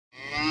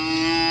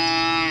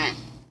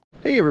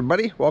Hey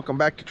everybody, welcome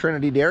back to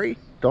Trinity Dairy.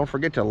 Don't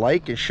forget to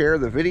like and share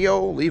the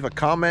video, leave a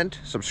comment,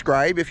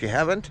 subscribe if you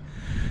haven't,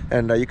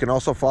 and you can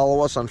also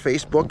follow us on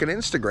Facebook and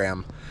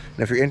Instagram. And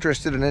if you're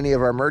interested in any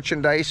of our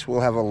merchandise,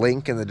 we'll have a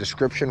link in the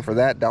description for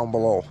that down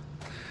below.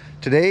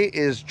 Today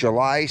is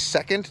July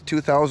 2nd,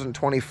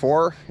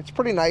 2024. It's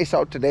pretty nice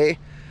out today.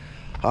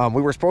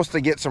 We were supposed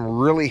to get some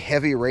really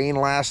heavy rain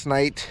last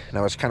night, and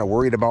I was kind of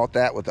worried about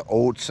that with the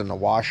oats and the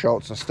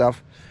washouts and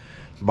stuff.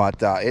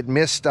 But it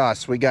missed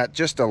us. We got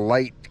just a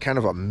light kind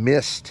of a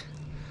mist.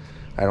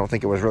 I don't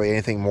think it was really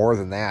anything more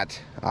than that.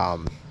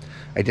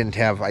 I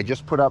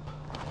just put up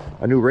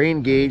a new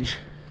rain gauge,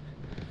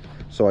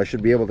 so I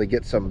should be able to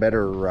get some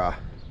better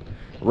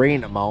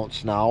rain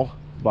amounts now.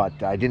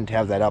 But I didn't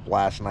have that up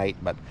last night,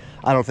 but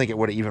I don't think it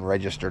would have even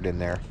registered in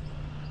there.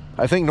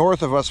 I think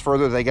north of us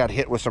further, they got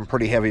hit with some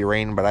pretty heavy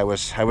rain, but I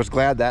was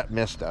glad that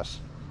missed us.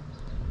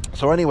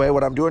 So anyway,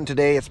 what I'm doing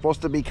today, it's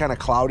supposed to be kind of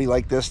cloudy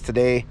like this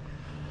today.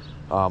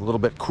 A little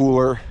bit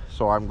cooler,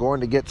 so I'm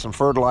going to get some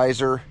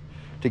fertilizer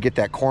to get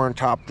that corn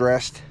top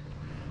dressed.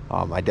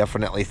 I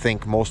definitely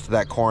think most of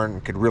that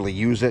corn could really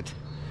use it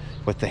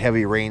with the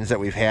heavy rains that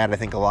we've had. I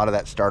think a lot of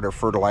that starter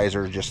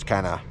fertilizer just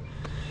kind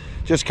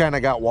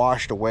of got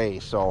washed away.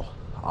 So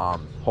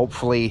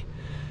hopefully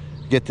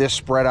get this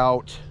spread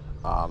out.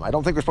 I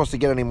don't think we're supposed to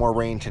get any more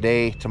rain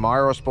today.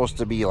 Tomorrow is supposed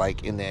to be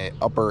like in the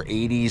upper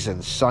 80s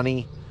and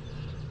sunny,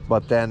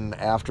 but then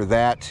after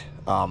that,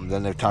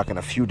 then they're talking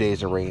a few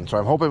days of rain. So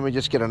I'm hoping we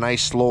just get a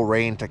nice slow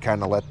rain to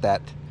kind of let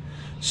that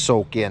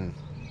soak in.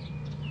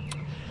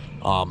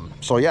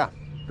 So yeah,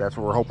 that's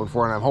what we're hoping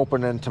for. And I'm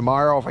hoping then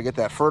tomorrow, if I get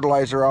that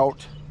fertilizer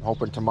out, I'm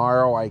hoping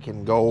tomorrow I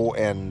can go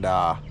and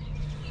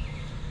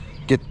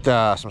get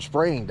some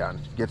spraying done,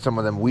 get some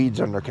of them weeds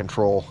under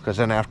control, because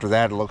then after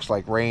that it looks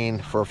like rain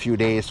for a few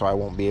days, so I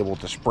won't be able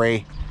to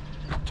spray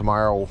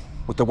tomorrow.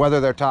 With the weather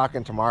they're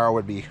talking, tomorrow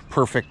would be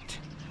perfect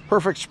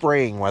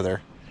spraying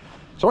weather.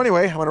 So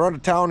anyway, I'm gonna run to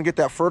town and get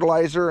that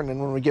fertilizer, and then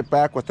when we get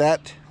back with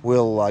that,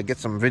 we'll get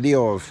some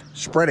video of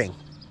spreading.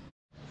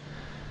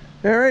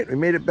 All right, we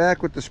made it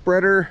back with the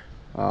spreader.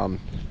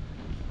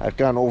 I've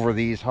gone over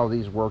how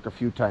these work a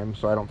few times,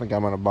 so I don't think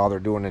I'm gonna bother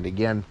doing it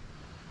again.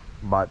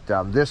 But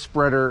this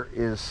spreader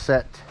is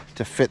set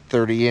to fit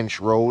 30-inch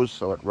rows,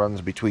 so it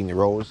runs between the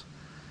rows.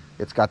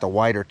 It's got the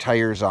wider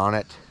tires on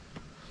it.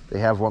 They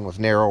have one with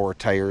narrower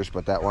tires,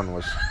 but that one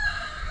was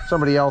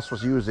somebody else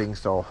was using,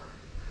 so.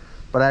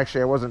 But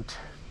actually I wasn't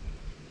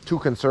too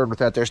concerned with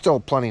that. They're still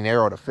plenty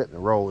narrow to fit in the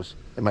rows.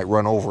 It might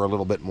run over a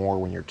little bit more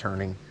when you're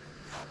turning.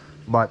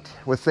 But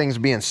with things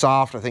being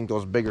soft, I think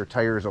those bigger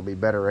tires will be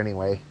better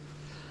anyway.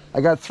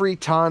 I got 3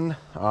 ton.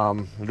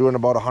 I'm doing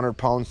about 100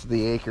 pounds to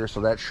the acre, so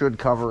that should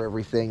cover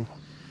everything.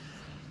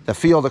 The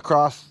field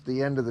across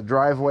the end of the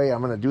driveway,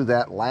 I'm going to do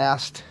that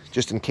last,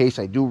 just in case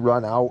I do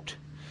run out.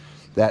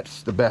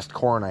 That's the best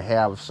corn I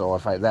have, so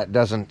if that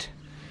doesn't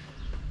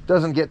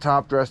get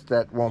top dressed,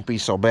 that won't be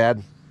so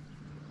bad.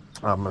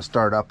 I'm going to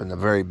start up in the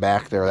very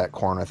back there. That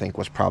corn, I think,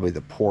 was probably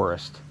the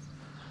poorest.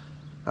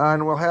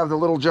 And we'll have the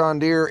little John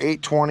Deere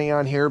 820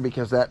 on here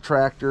because that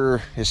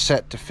tractor is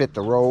set to fit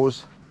the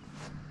rows.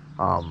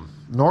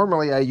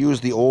 Normally, I use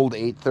the old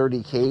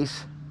 830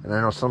 case. And I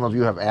know some of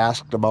you have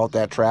asked about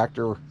that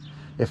tractor,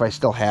 if I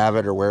still have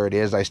it or where it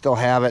is. I still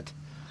have it.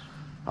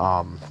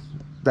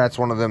 That's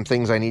one of them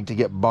things I need to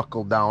get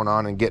buckled down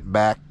on and get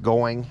back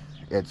going.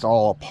 It's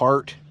all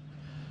apart.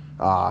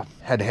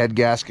 Had a head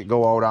gasket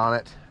go out on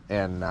it.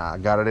 And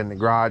got it in the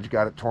garage,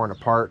 got it torn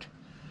apart.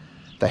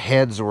 The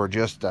heads were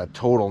just a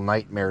total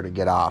nightmare to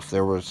get off.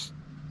 There's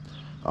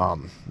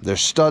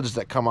studs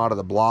that come out of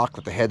the block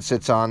that the head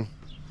sits on,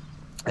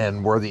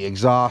 and where the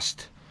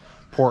exhaust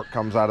port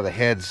comes out of the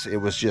heads, it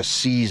was just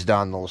seized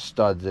on those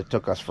studs. It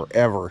took us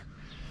forever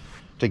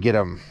to get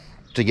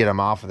them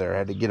off of there. I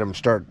had to get them,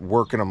 start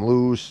working them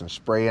loose and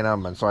spraying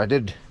them, and so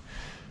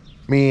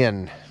me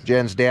and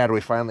Jen's dad,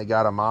 we finally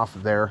got them off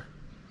of there.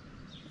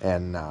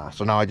 And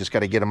so now I just got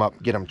to get them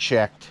up, get them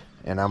checked,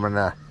 and I'm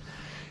gonna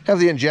have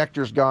the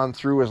injectors gone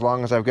through as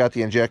long as I've got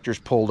the injectors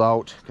pulled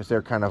out, because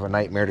they're kind of a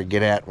nightmare to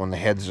get at when the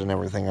heads and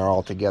everything are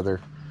all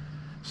together.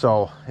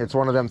 So it's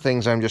one of them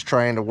things I'm just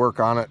trying to work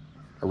on it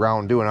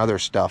around doing other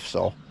stuff.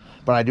 So,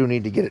 but I do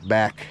need to get it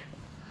back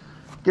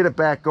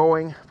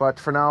going. But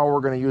for now,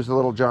 we're going to use the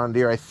little John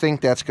Deere. I think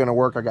that's going to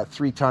work. I got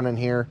 3 ton in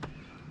here.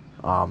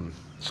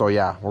 So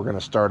yeah, we're going to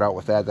start out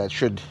with that. It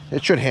should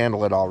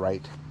handle it all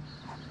right.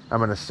 I'm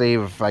going to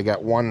save, I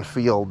got one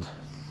field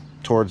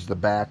towards the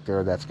back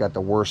there that's got the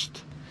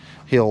worst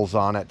hills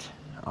on it.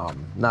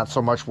 Not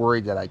so much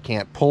worried that I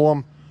can't pull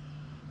them,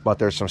 but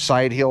there's some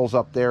side hills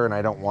up there and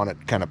I don't want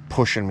it kind of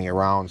pushing me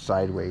around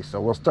sideways.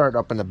 So we'll start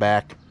up in the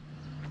back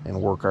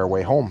and work our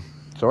way home.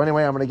 So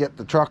anyway, I'm going to get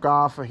the truck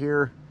off of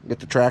here,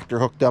 get the tractor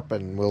hooked up,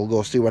 and we'll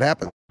go see what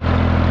happens.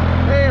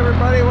 Hey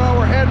everybody, well,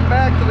 we're heading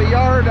back to the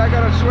yard. I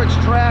got to switch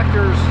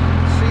tractors.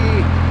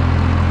 See,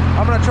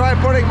 I'm going to try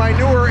putting my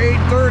newer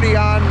 830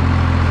 on.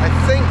 I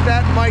think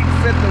that might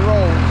fit the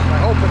rows. I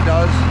hope it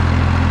does.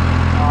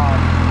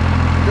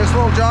 This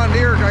little John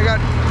Deere, I got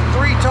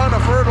 3 ton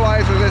of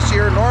fertilizer this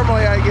year.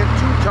 Normally I get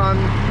 2 ton.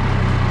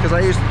 because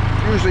I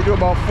usually do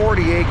about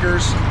 40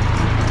 acres.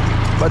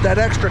 But that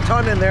extra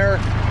ton in there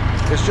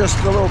is just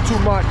a little too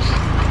much.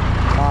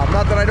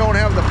 Not that I don't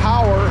have the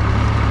power,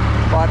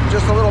 but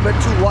just a little bit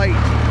too light.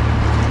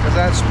 Because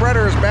that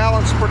spreader is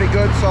balanced pretty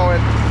good, so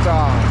it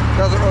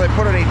doesn't really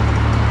put any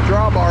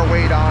drawbar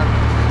weight on.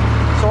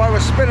 So I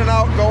was spinning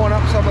out, going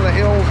up some of the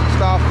hills and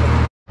stuff.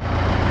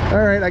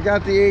 All right, I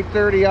got the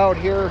 830 out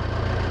here.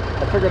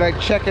 I figured I'd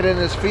check it in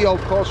this field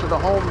closer to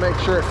home, make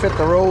sure it fit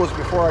the rows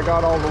before I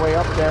got all the way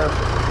up there.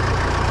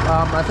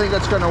 I think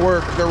that's going to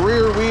work. The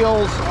rear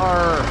wheels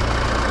are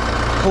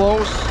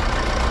close.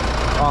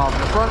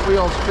 The front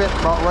wheels fit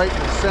about right in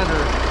the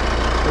center,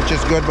 which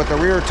is good, but the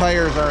rear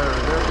tires they're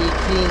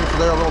 18, so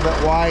they're a little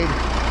bit wide.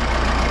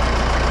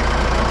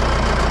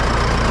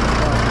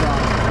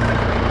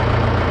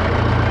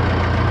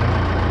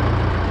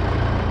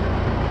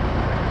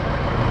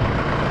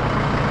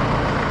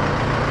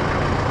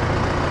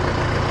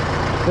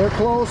 They're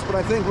close, but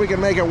I think we can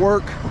make it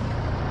work.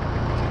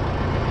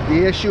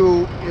 The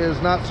issue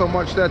is not so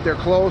much that they're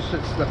close,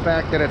 it's the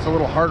fact that it's a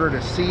little harder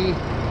to see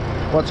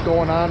what's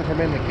going on from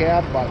in the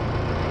cab, but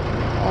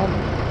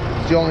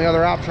it's the only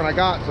other option I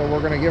got, so we're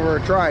going to give her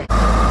a try.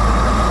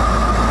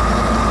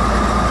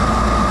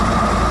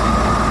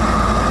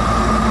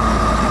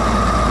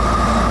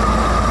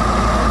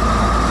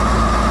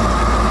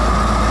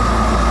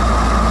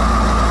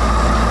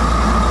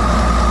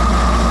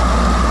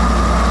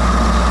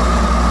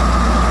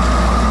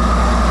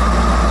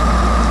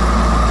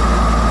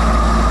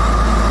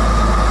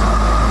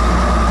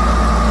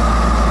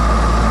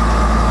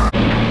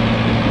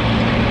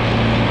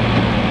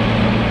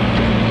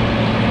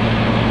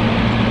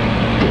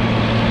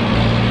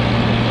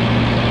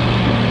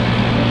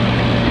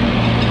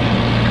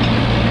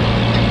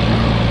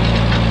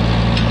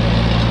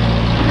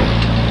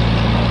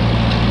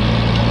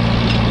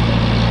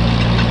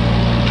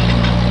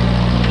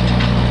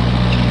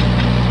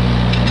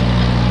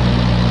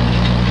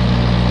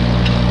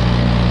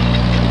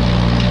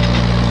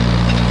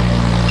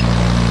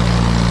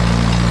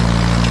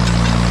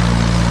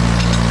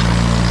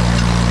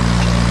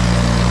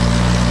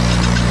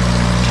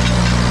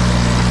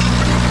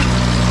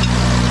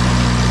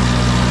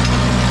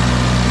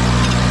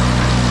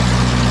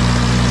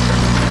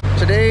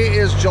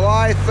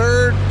 July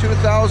 3rd,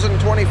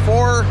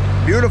 2024.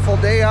 Beautiful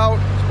day out.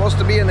 Supposed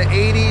to be in the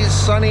 80s,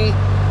 sunny.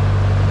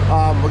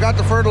 We got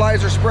the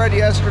fertilizer spread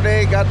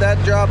yesterday, got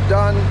that job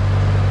done.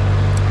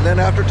 And then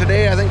after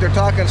today, I think they're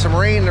talking some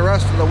rain the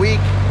rest of the week.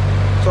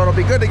 So it'll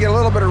be good to get a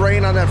little bit of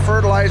rain on that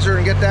fertilizer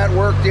and get that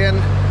worked in.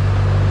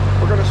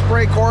 We're going to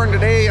spray corn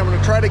today. I'm going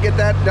to try to get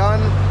that done.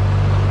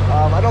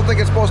 I don't think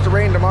it's supposed to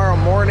rain tomorrow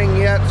morning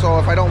yet, so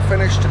if I don't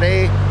finish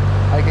today,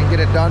 I can get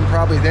it done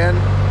probably then.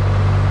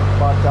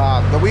 But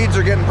the weeds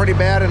are getting pretty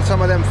bad in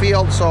some of them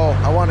fields, so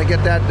I want to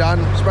get that done,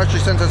 especially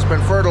since it's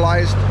been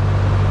fertilized.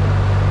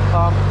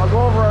 I'll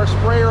go over our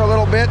sprayer a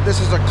little bit. This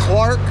is a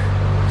Clark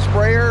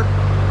sprayer.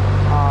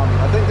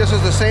 I think this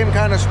is the same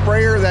kind of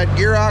sprayer that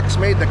Gearox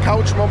made the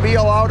couch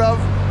mobile out of.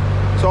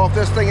 So if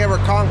this thing ever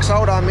conks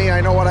out on me, I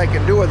know what I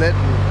can do with it.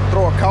 And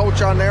throw a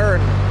couch on there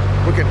and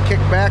we can kick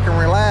back and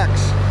relax.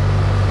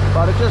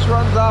 But it just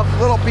runs off a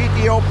little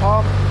PTO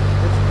pump.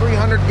 It's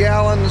 300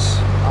 gallons.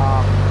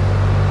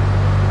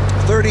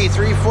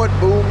 33-foot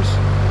booms.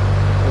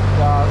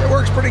 It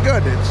works pretty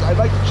good. I'd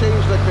like to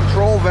change the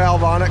control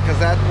valve on it because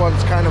that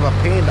one's kind of a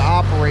pain to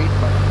operate.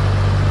 But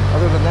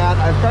other than that,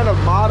 I've kind of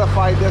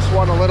modified this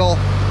one a little.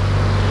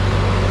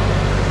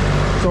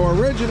 So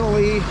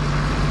originally,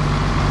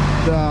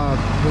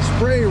 the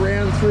spray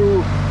ran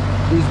through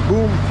these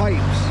boom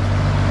pipes.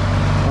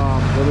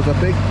 There was a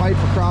big pipe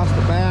across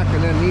the back,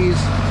 and then these,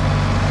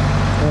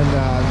 and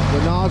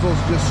the nozzles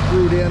just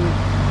screwed in,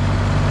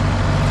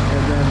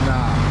 and then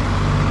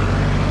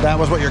that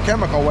was what your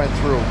chemical went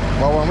through.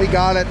 Well, when we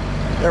got it,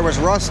 there was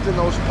rust in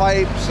those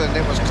pipes and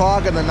it was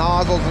clogging the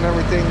nozzles and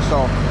everything,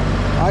 so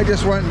I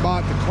just went and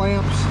bought the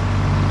clamps,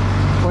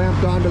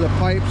 clamped onto the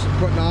pipes and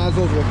put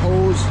nozzles with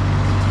hose,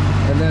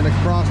 and then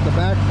across the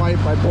back pipe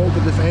I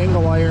bolted this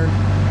angle iron,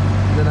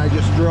 and then I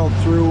just drilled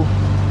through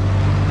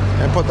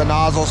and put the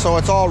nozzle, so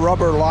it's all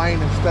rubber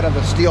lined instead of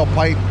a steel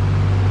pipe,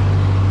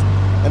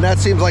 and that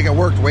seems like it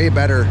worked way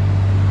better.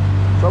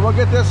 So we'll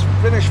get this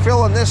finished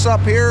filling this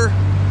up here,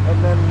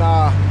 and then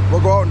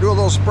we'll go out and do a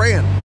little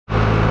spraying.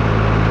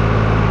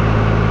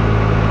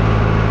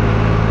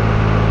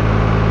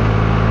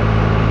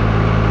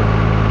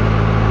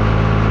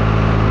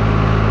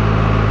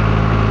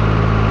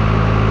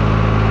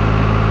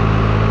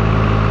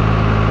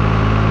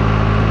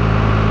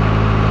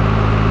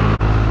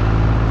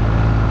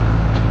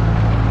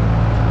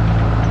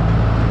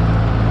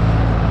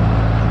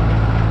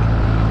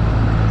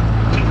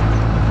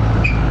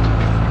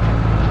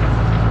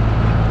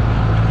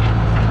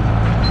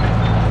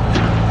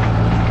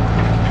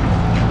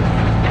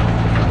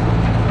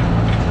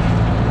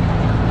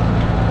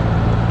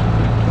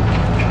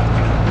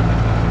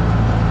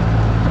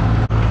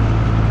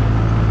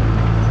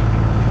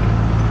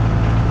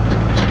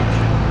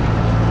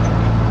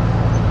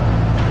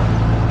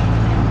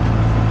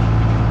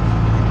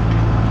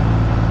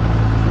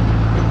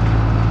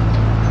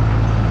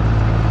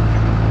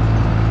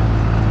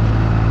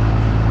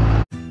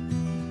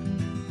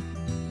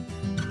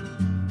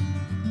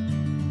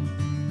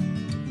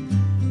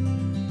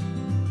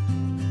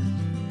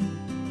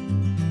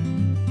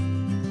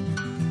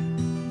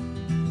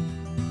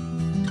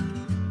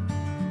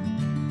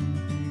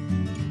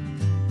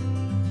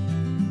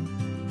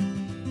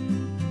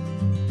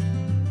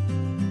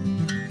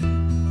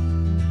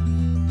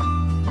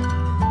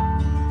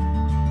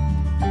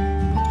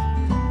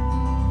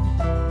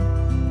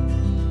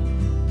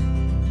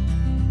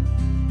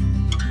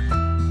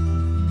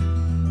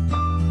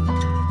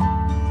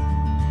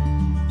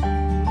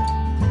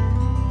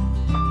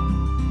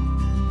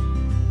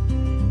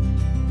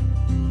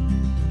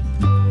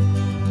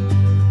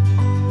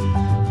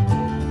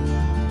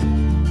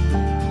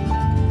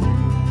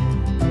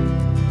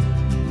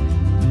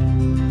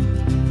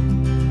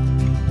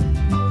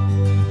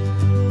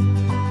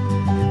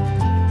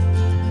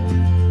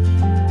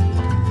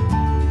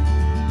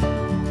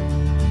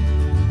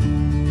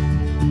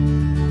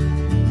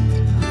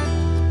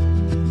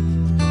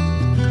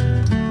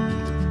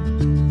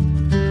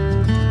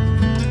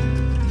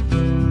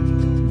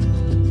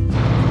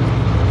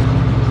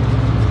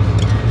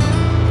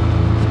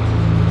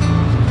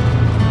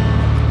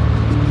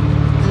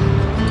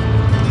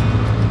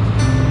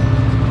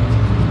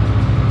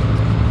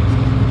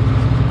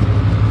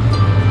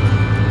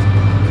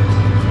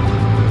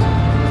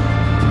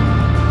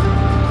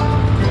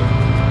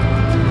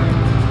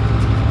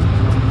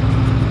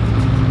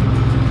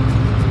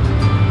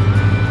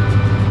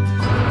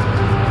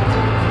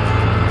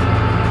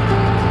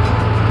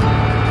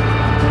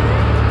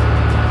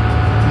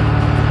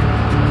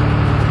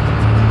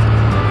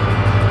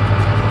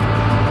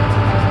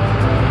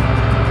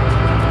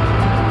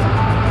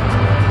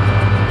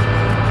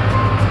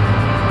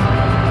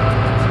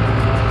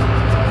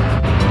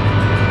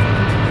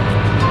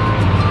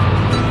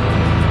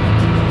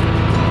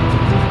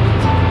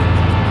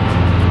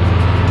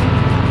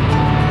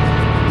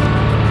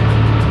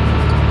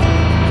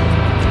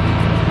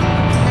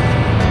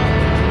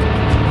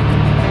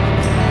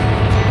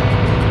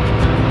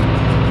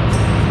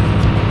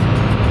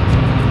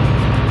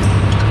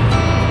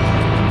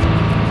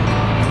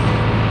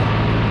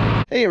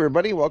 Hey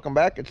everybody, welcome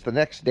back. It's the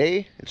next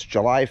day. It's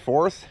July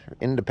 4th,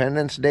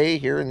 Independence Day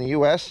here in the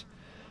U.S.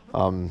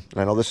 I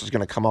know this is going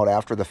to come out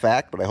after the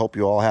fact, but I hope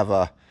you all have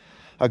a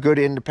good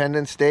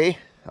Independence Day.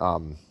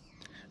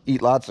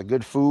 Eat lots of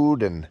good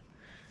food and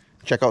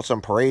check out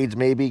some parades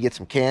maybe, get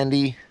some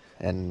candy.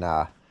 And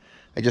I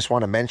just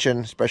want to mention,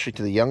 especially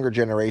to the younger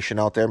generation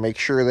out there, make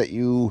sure that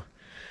you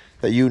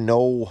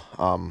know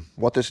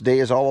what this day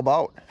is all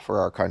about for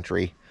our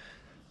country.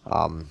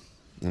 And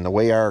the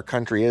way our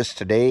country is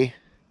today,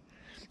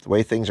 the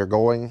way things are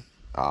going,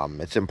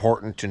 it's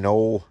important to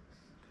know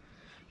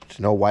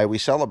why we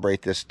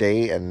celebrate this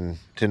day and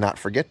to not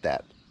forget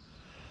that.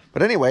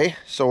 But anyway,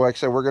 so like I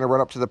said, we're going to run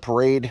up to the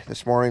parade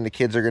this morning. The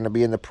kids are going to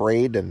be in the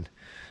parade, and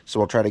so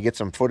we'll try to get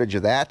some footage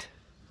of that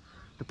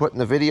to put in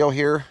the video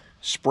here.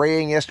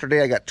 Spraying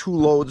yesterday, I got 2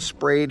 loads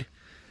sprayed.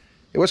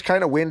 It was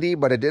kind of windy,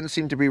 but it didn't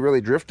seem to be really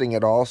drifting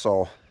at all,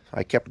 so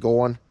I kept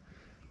going.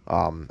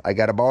 I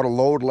got about a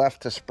load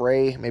left to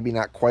spray, maybe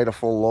not quite a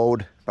full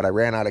load, but I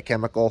ran out of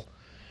chemical.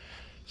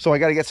 So I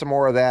got to get some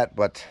more of that,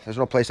 but there's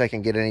no place I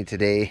can get any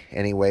today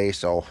anyway,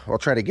 so I'll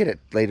try to get it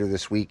later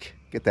this week,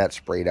 get that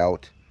sprayed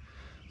out.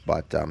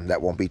 But that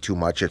won't be too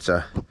much. It's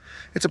a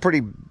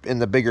pretty, in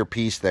the bigger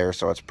piece there,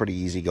 so it's pretty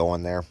easy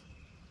going there.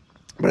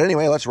 But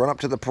anyway, let's run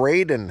up to the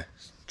parade and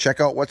check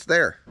out what's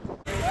there.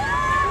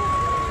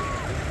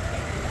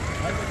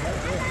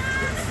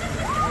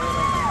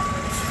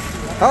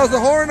 How's the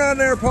horn on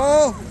there,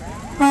 Paul?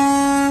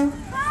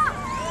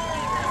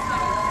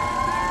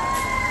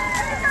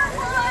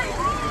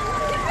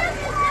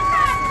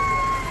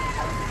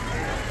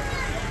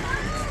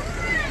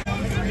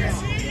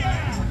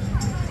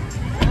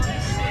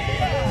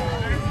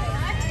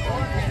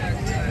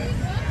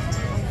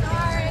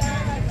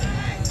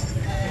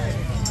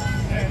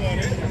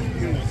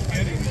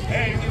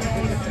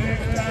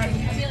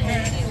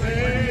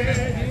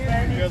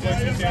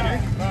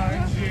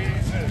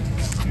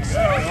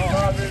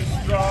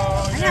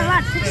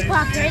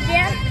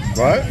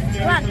 What?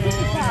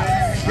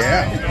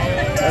 Yeah,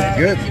 that's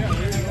good.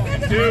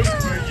 Do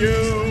for you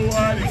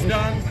what he's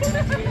done.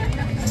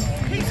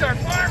 He's our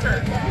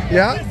farmer.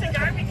 Yeah. He's the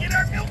guy we get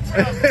our milk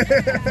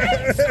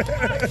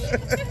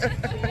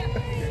from.